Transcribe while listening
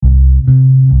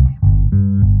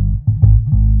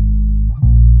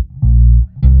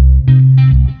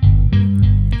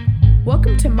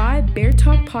Bear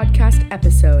Talk podcast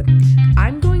episode.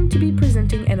 I'm going to be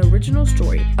presenting an original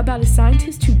story about a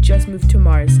scientist who just moved to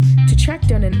Mars to track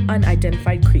down an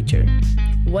unidentified creature.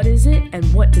 What is it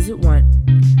and what does it want?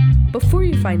 Before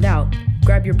you find out,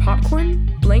 grab your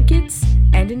popcorn, blankets,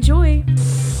 and enjoy.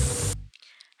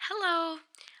 Hello,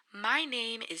 my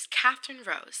name is Catherine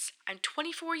Rose. I'm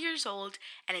 24 years old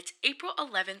and it's April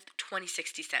 11th,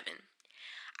 2067.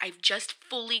 I've just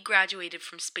fully graduated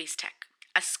from Space Tech,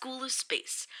 a school of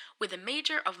space, with a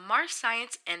major of Mars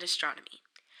science and astronomy.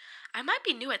 I might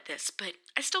be new at this, but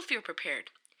I still feel prepared.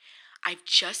 I've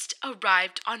just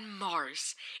arrived on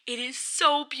Mars. It is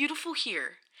so beautiful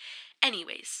here.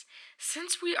 Anyways,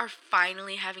 since we are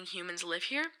finally having humans live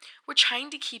here, we're trying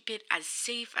to keep it as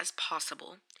safe as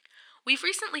possible. We've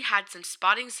recently had some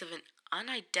spottings of an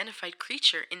unidentified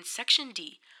creature in Section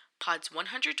D, pods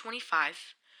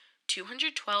 125,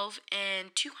 212, and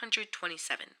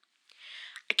 227.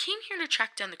 I came here to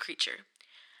track down the creature.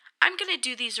 I'm going to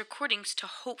do these recordings to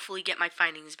hopefully get my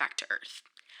findings back to Earth.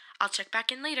 I'll check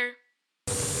back in later.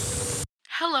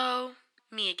 Hello,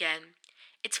 me again.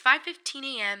 It's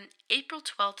 5:15 a.m., April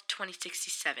 12th,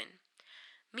 2067.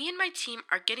 Me and my team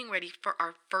are getting ready for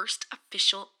our first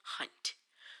official hunt.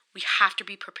 We have to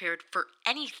be prepared for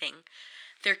anything.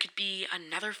 There could be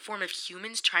another form of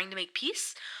humans trying to make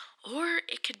peace, or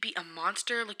it could be a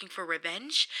monster looking for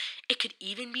revenge. It could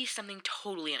even be something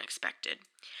totally unexpected.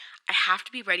 I have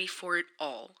to be ready for it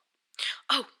all.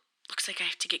 Oh, looks like I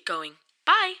have to get going.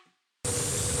 Bye!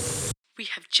 We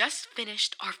have just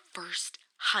finished our first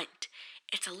hunt.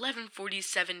 It's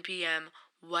 11:47 p.m.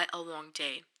 What a long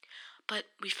day. But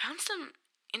we found some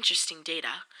interesting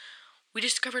data. We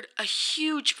discovered a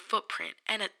huge footprint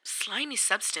and a slimy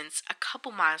substance a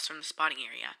couple miles from the spotting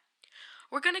area.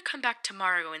 We're going to come back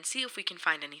tomorrow and see if we can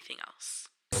find anything else.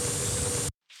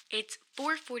 It's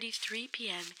 4:43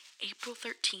 p.m., April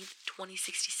 13th,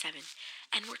 2067,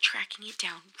 and we're tracking it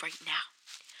down right now.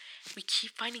 We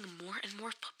keep finding more and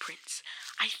more footprints.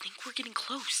 I think we're getting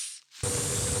close.